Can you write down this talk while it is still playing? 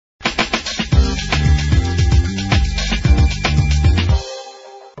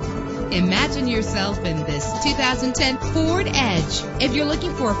yourself in this 2010 Ford Edge. If you're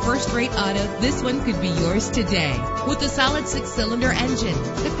looking for a first-rate auto, this one could be yours today. With a solid 6-cylinder engine,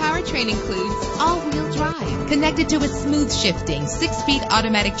 the powertrain includes all-wheel drive, connected to a smooth shifting 6-speed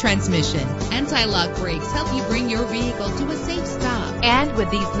automatic transmission. Anti-lock brakes help you bring your vehicle to a safe stop. And with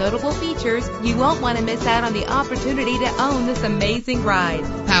these notable features, you won't want to miss out on the opportunity to own this amazing ride.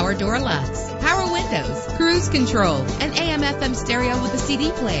 Power door locks, power windows, cruise control, an AM/FM stereo with a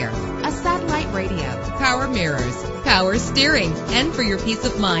CD player, a satellite radio, power mirrors, power steering. And for your peace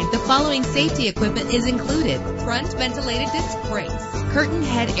of mind, the following safety equipment is included: front ventilated disc brakes, curtain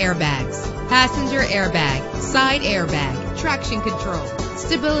head airbags, passenger airbag, side airbag, traction control,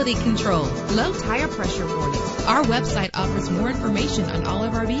 stability control, low tire pressure warning. Our website offers more information on all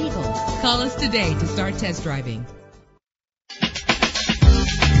of our vehicles. Call us today to start test driving.